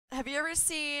Have you ever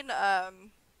seen Oh,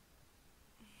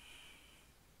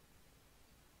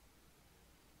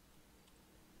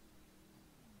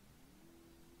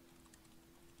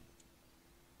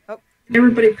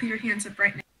 everybody put your hands up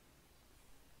right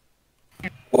now.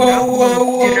 Whoa, whoa,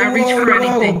 whoa, do not reach for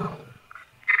anything.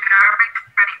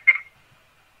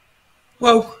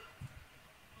 Whoa.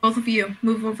 Both of you,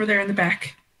 move over there in the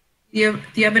back. Do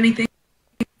you have anything?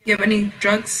 Do you have any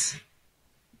drugs?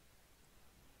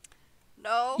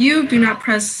 No. You do not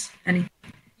press anything.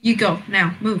 You go,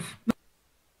 now, move.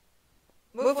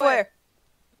 Move where?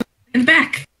 In the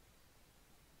back.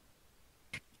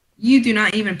 You do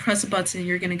not even press a button,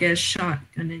 you're gonna get a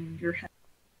shotgun in your head.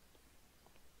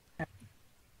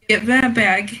 Get that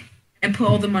bag and put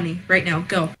all the money right now,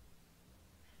 go.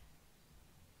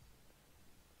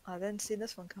 I didn't see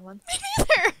this one coming.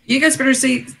 Neither. You guys better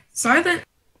stay silent.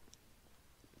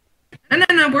 No,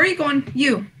 where are you going?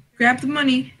 You. Grab the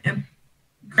money and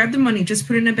just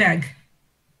put it in a bag.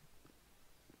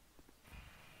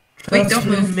 Wait, don't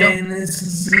move. Man, this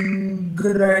is a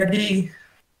good idea.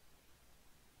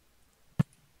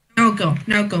 Now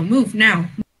go, move, now.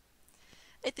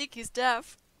 I think he's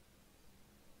deaf.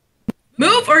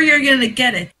 Move or you're gonna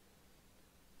get it.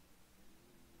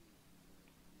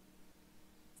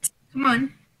 Come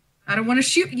on. I don't want to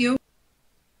shoot you.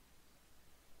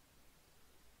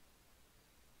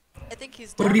 I think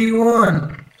he's deaf. What do you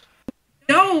want?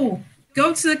 No!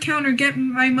 Go to the counter, get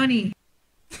my money.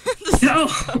 No!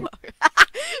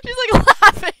 She's like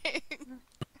laughing.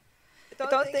 I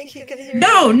don't think he can hear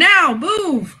No, you. now,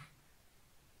 move!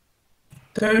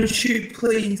 Don't shoot,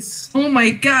 please. Oh my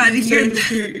god, Don't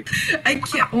shoot. I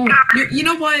can't. Oh, you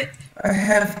know what? I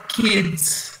have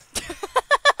kids.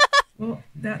 Well,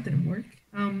 that didn't work.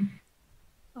 Oh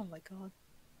my god.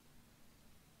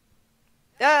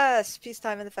 Yes,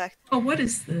 peacetime in effect. Oh, what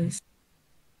is this?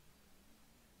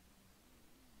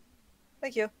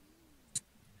 Thank you.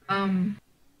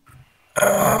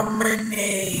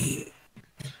 Money.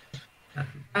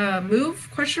 Move?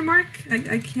 Question mark?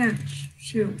 I can't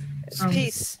shoot. It's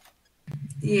peace.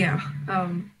 Yeah,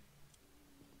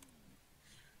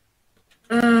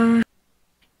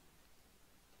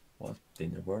 What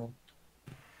in the world?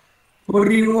 What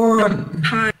do you want?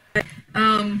 hi.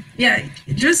 Yeah,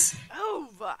 just, Oh,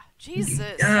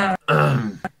 Jesus.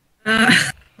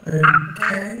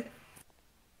 Okay.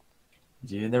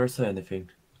 You never said anything.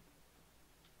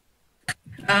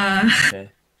 Okay.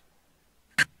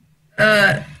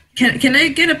 Can I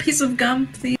get a piece of gum,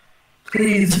 please?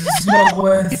 Please, it's not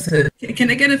worth it. Can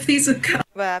I get a piece of gum?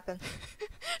 What happened?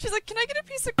 She's like, can I get a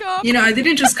piece of gum? You know, I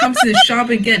didn't just come to the shop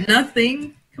and get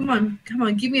nothing. Come on,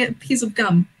 give me a piece of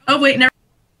gum. Oh, wait, never.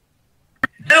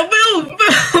 No,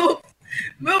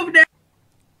 move now.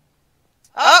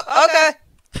 Oh, okay.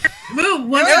 Move,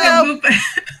 once Here we again, go. move back.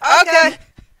 Okay.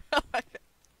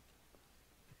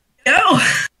 Go.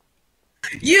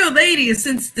 You, lady,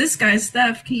 since this guy's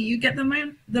theft, can you get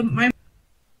my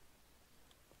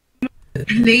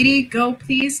lady, go,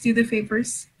 please, do the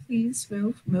favors. Please,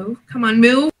 move. Come on,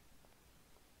 move.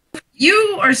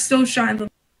 You are still shot in the...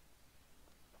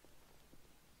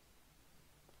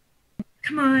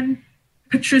 Come on.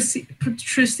 Patricia,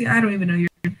 I don't even know your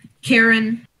name.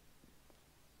 Karen.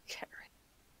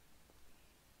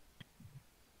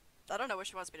 I don't know what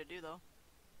she wants me to do, though.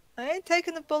 I ain't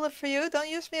taking a bullet for you. Don't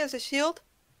use me as a shield.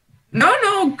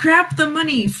 No, grab the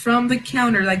money from the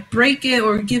counter. Like, break it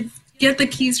or get the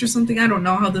keys or something. I don't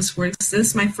know how this works. This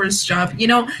is my first job. You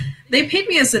know, they paid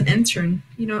me as an intern.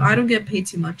 You know, I don't get paid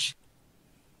too much.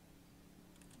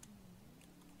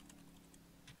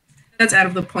 That's out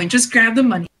of the point. Just grab the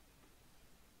money.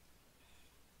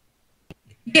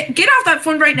 Get off that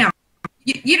phone right now.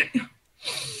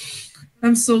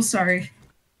 I'm so sorry.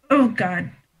 Oh,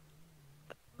 God.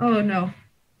 Oh, no.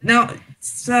 Now,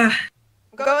 I'm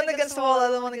going against the wall. I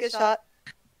don't want to get shot.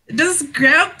 just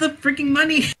grab the freaking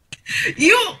money.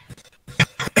 You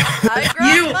I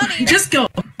grabbed money. just go.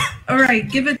 All right,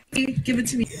 give it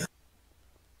to me.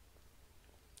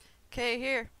 Okay,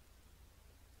 here.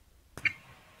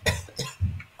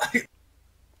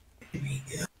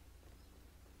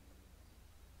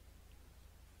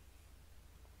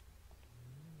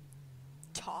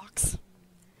 Talks.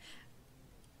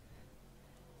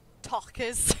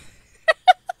 Talkers.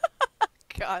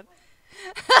 God.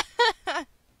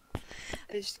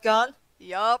 Is she gone?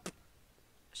 Yup.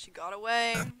 She got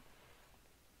away.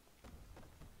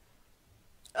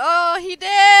 Oh, he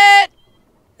did!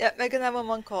 Yeah, make a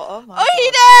 911 call. Oh my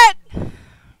Oh, he god. did!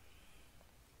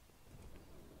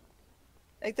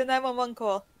 Make the 911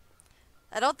 call.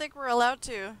 I don't think we're allowed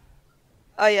to.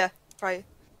 Oh yeah, probably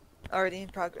already in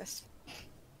progress.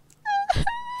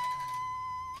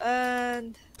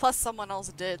 And Plus, someone else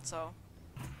did, so.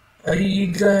 Are you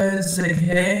guys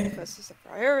okay? this is a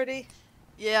priority.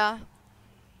 Yeah.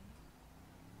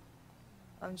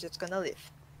 I'm just gonna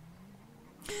leave.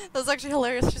 That was actually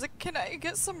hilarious. She's like, "Can I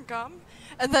get some gum?"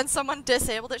 And then someone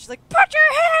disabled it. She's like, "Put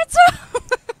your hands up!"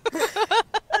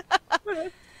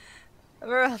 I'm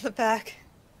around the back.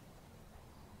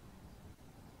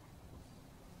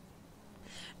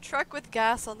 Truck with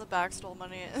gas on the back stole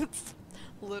money. It's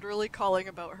literally calling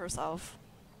about herself.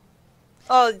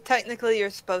 Oh, technically you're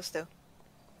supposed to.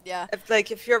 Yeah.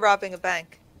 If you're robbing a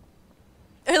bank.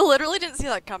 I literally didn't see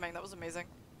that coming. That was amazing.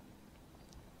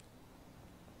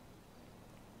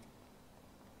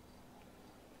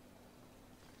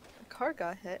 A car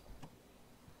got hit.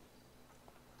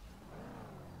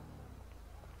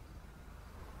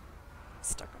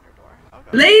 Stuck on her door. Oh,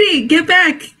 God. Lady, get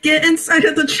back! Get inside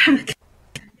of the truck.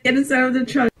 Get inside of the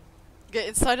truck. Get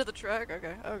inside of the truck?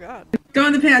 Okay. Oh, God. Go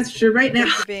in the passenger right now.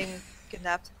 You're being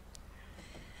kidnapped.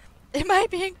 Am I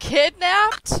being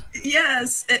kidnapped?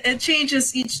 Yes, it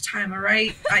changes each time,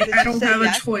 alright? I Did don't you say have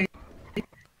yes? a choice.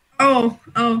 Oh,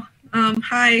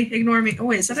 hi, ignore me. Oh,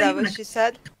 wait, Is that what she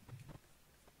said?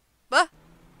 What?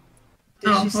 Did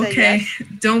Oh, she say okay. yes?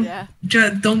 Don't Yeah.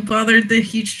 don't bother the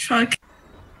huge truck.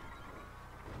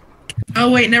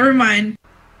 Oh wait, never mind.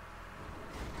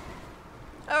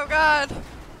 Oh, God.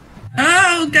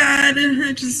 Oh God,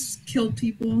 I just killed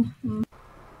people.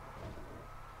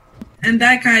 And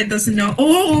that guy doesn't know.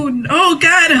 Oh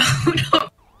God, oh no.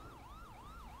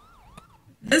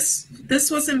 This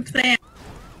wasn't planned.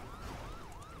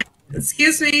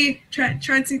 Excuse me. Try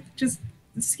to just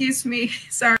excuse me.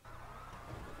 Sorry.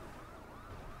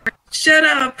 Shut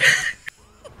up.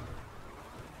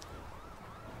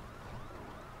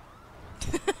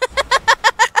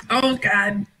 Oh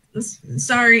God.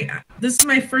 Sorry. This is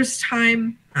my first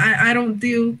time. I don't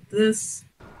do this.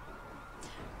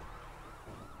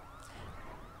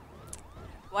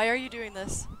 Why are you doing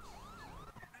this?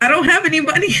 I don't have any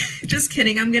money. Just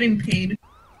kidding. I'm getting paid.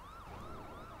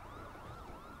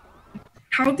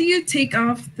 How do you take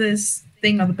off this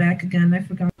thing on the back again? I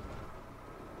forgot.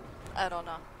 I don't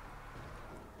know.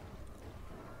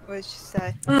 What did she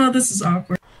say? Oh, this is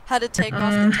awkward. How to take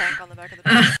off the tank on the back of the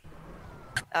truck.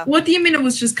 Oh. What do you mean it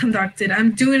was just conducted?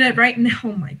 I'm doing it right now.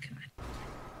 Oh my God.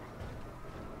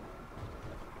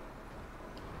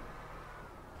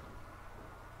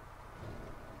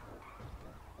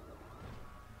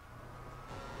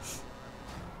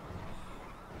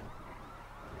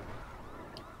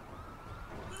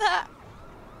 Nah.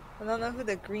 I don't know who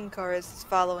the green car is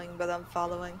following, but I'm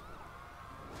following.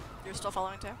 You're still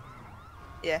following too?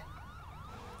 Yeah.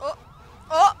 Oh!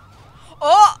 Oh!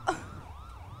 Oh!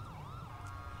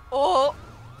 Oh!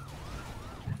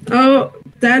 Oh,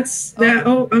 that's that.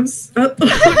 Oh,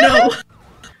 oh no.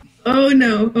 Oh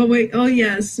no. Oh wait. Oh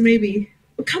yes, maybe.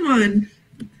 Oh, come on.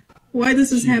 Why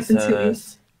does this happen to me?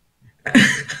 Jesus.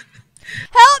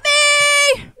 Help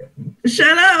me!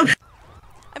 Shut up.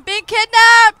 I'm being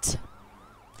kidnapped!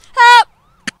 Help!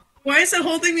 Why is it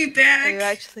holding me Are you back?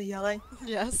 actually yelling?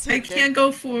 Yes. I okay. can't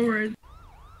go forward.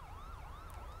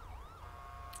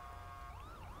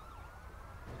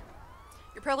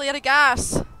 You're probably out of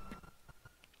gas.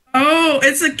 Oh,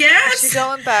 it's a gas. She's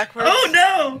going backwards. Oh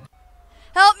no.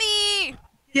 Help me!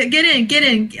 Yeah, get in, get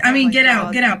in. I Oh mean, my get out,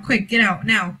 God. get out, quick, get out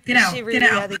now, get out, She really get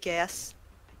out. had a gas.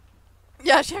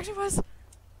 Yeah, she actually was.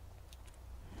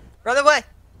 Run away!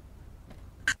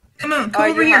 Come on, come Are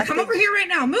over you here, come hostage? over here right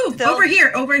now. Move, Still? over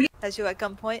here, over here. Has you at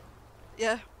gunpoint?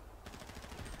 Yeah.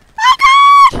 Oh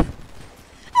God!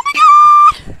 Oh my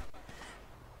God!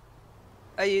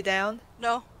 Are you down?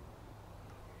 No.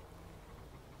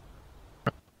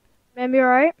 Ma'am, you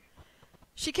alright?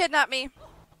 She kidnapped me.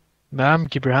 Ma'am,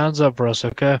 keep your hands up for us,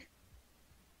 okay?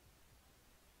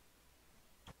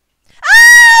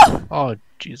 Ow! Oh,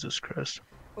 Jesus Christ.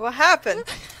 What happened?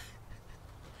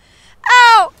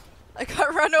 Ow! I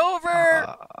got run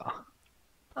over.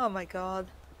 Oh my God.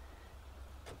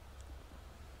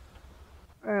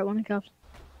 Alright, one in cuffs.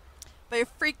 By a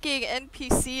freaking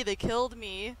NPC, they killed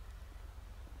me.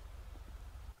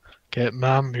 Okay,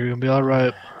 ma'am, you're gonna be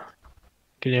alright.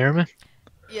 Can you hear me?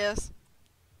 Yes.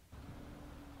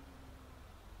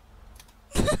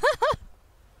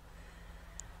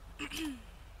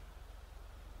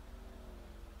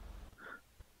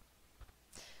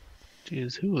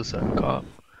 Jeez, who was that cop?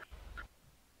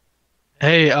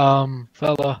 Hey,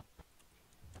 fella,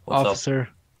 What's officer,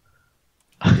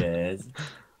 up? Yes.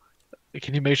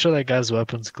 can you make sure that guy's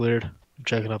weapon's cleared? I'm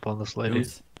checking up on this lady.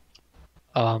 Who's-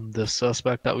 The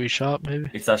suspect that we shot, maybe?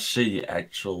 It's a she,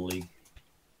 actually.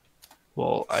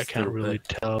 Well, I can't really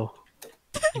Stupid. tell.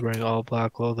 He's wearing all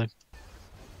black clothing.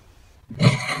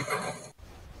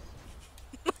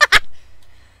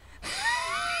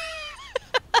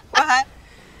 What?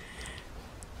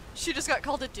 She just got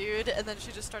called a dude, and then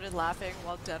she just started laughing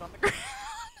while dead on the ground.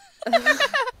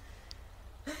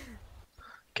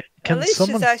 Can least she's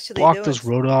someone actually block doing this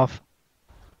road off?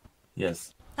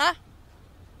 Yes. Huh?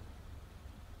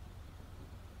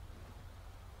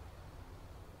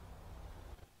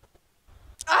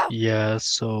 Oh! Yeah,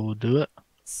 so do it.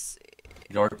 Let's see.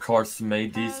 Your cars may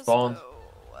Has despawn. no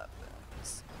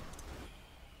weapons.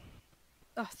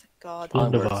 Oh, thank God.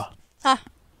 Wunderbar. Huh.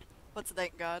 What's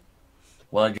thank God?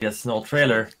 Well, I guess no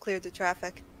trailer. Cleared the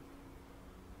traffic.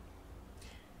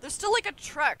 There's still like a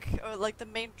truck, or like the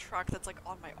main truck that's like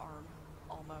on my arm,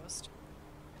 almost.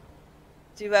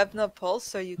 Do you have no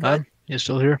pulse? Are you good? Man, you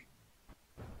still here?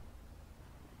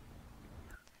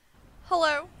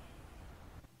 Hello.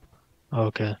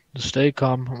 Okay, just stay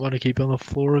calm. I want to keep you on the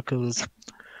floor because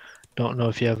don't know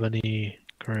if you have any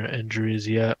current injuries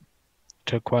yet.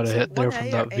 Took quite a Is it hit there 1A from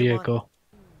or that A1? vehicle.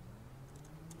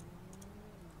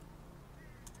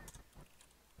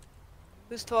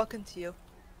 Who's talking to you?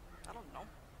 I don't know.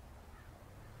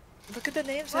 Look at the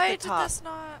names Why at the did top. this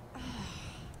not...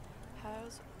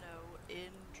 Has no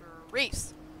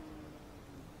injuries.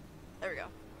 There we go.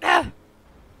 Ah!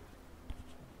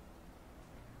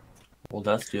 Well,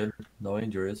 that's good. No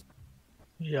injuries.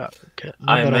 Yeah, okay.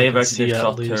 I Not that may have can actually see at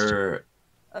shot least. her.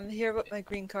 I'm here with my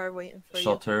green car waiting for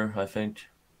Shot her, I think.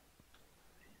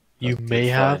 You That's may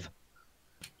fine. have.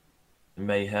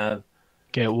 May have.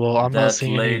 Okay, well, I'm not That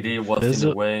seeing lady any was in the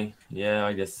visible. way. Yeah,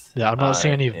 I guess. Yeah, I'm not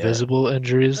seeing any yeah. visible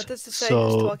injuries, What does it say?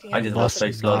 Who's so talking I at just the lost top?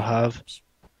 face not gun. have.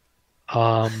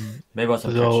 Maybe it was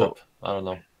some Though- ketchup. I don't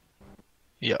know.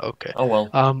 Yeah, okay. Oh well.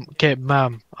 Okay,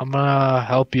 ma'am, I'm gonna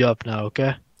help you up now,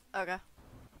 okay? Okay.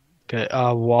 Okay,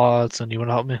 Watson, you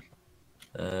wanna help me?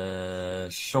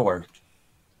 Sure.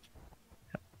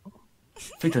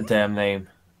 Pick the damn name.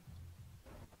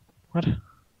 What?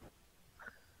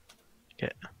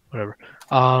 Okay, whatever.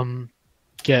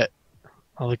 Get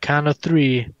on the count of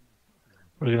 3,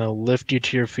 we're gonna lift you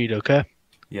to your feet, okay?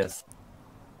 Yes.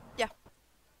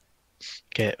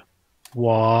 Okay.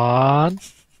 1,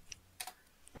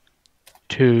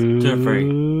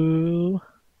 2,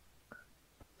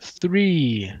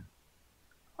 3.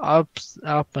 Up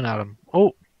and at him.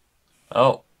 Oh,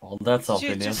 Oh, well, that's You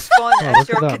something new. just spawned oh, as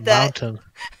look your at that cadet. mountain.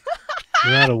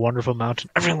 Isn't that a wonderful mountain?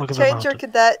 Everyone, look at that Change your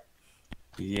mountain. cadet.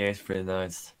 Yeah, it's pretty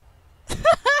nice.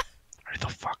 Hurry the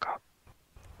fuck up.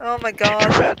 Oh my Take your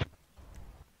God. red.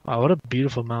 Wow, what a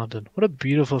beautiful mountain. What a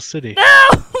beautiful city.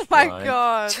 Oh my Right.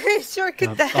 god. Change your Yeah,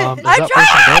 cadet. is I that tried!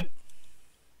 person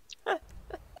dead?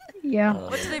 Yeah.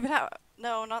 What did they even have?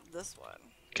 No, not this one.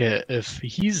 Okay, if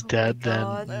he's Oh my dead,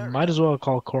 God. then might as well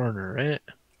call coroner, right?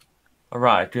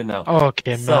 Alright, good now. Oh,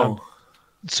 okay, ma'am. So,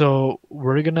 So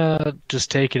we're gonna just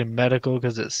take you to medical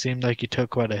because it seemed like you took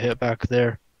quite a hit back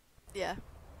there. Yeah.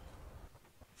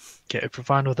 Okay, if you're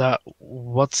fine with that,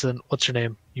 what's your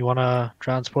name? You wanna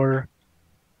transport her?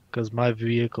 Because my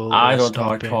vehicle I is don't have a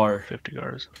stopping car. 50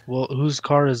 cars. Well, whose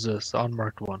car is this? The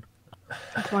unmarked one.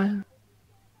 That's fine.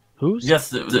 Whose? yes,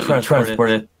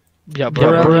 transport it. Yeah, but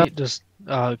Yeah, really just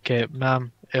okay,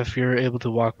 ma'am. If you're able to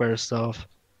walk by yourself,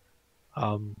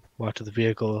 walk to the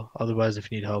vehicle. Otherwise, if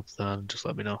you need help, then just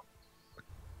let me know.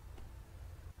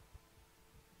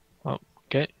 Oh,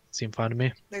 okay. Seemed fine to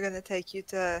me. They're gonna take you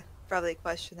to probably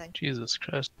questioning. Jesus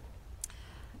Christ.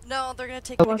 No, they're gonna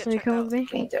take me to Watson, get you checked come out. with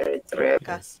me? Okay.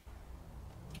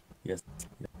 Yes. Yes.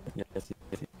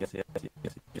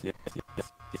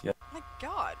 Oh my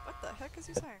god, what the heck is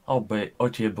he saying? Oh, but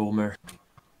okay, boomer.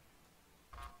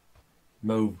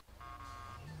 Move.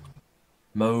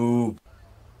 Move.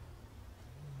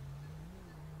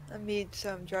 I need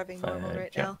some driving normal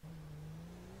right Yeah. now.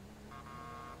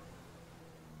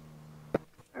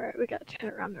 Alright, we gotta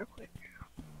turn around real quick.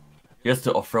 Yes,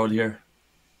 to off-road here.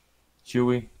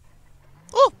 Chewy.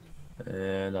 Oh!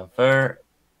 And a fair.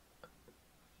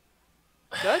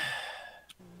 Good.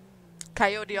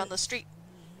 Coyote on the street.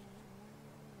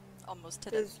 Almost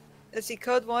hit it. Is he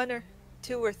code 1 or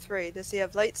 2 or 3? Does he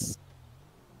have lights?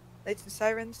 Lights and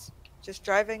sirens? Just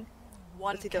driving?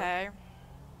 What's he doing? 1K.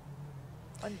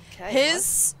 1K.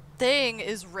 His thing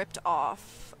is ripped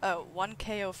off. Oh,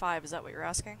 1KO5, is that what you're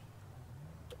asking?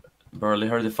 Barely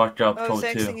heard the fuck up. Oh, Code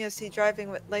same 2. thing is he driving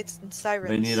with lights and sirens?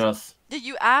 They need us. Yeah,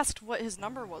 you asked what his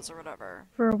number was or whatever.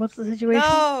 For what's the situation?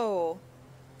 No!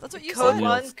 That's what you Code said.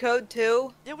 1, code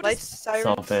 2, Yeah, what lights, is... sirens.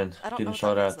 Something. I don't know Getting what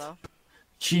shot that means, at. though.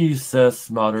 Jesus,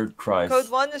 mother Christ. Code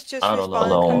 1 is just I don't know.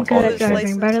 respond. I'm No, good Code at 2 is lights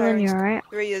driving, and better than you, sirens. alright?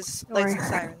 3 is Don't lights worry. and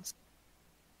sirens.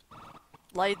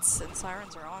 lights and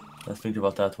sirens are on. Let's think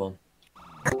about that one.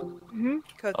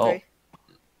 Code Oh. 3.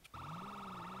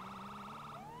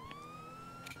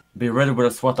 Be ready with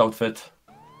a SWAT outfit.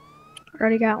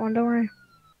 Already got one, don't worry.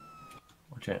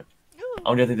 Okay. Ooh.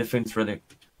 I'm getting the things ready.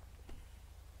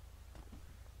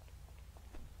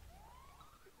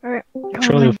 Alright.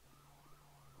 Surely.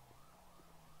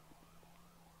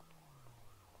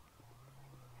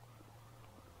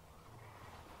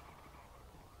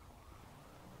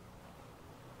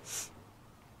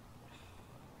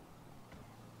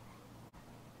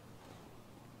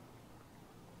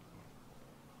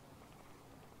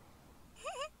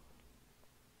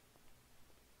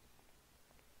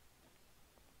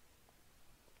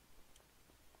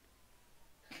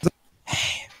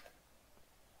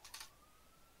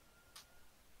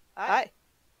 Hi.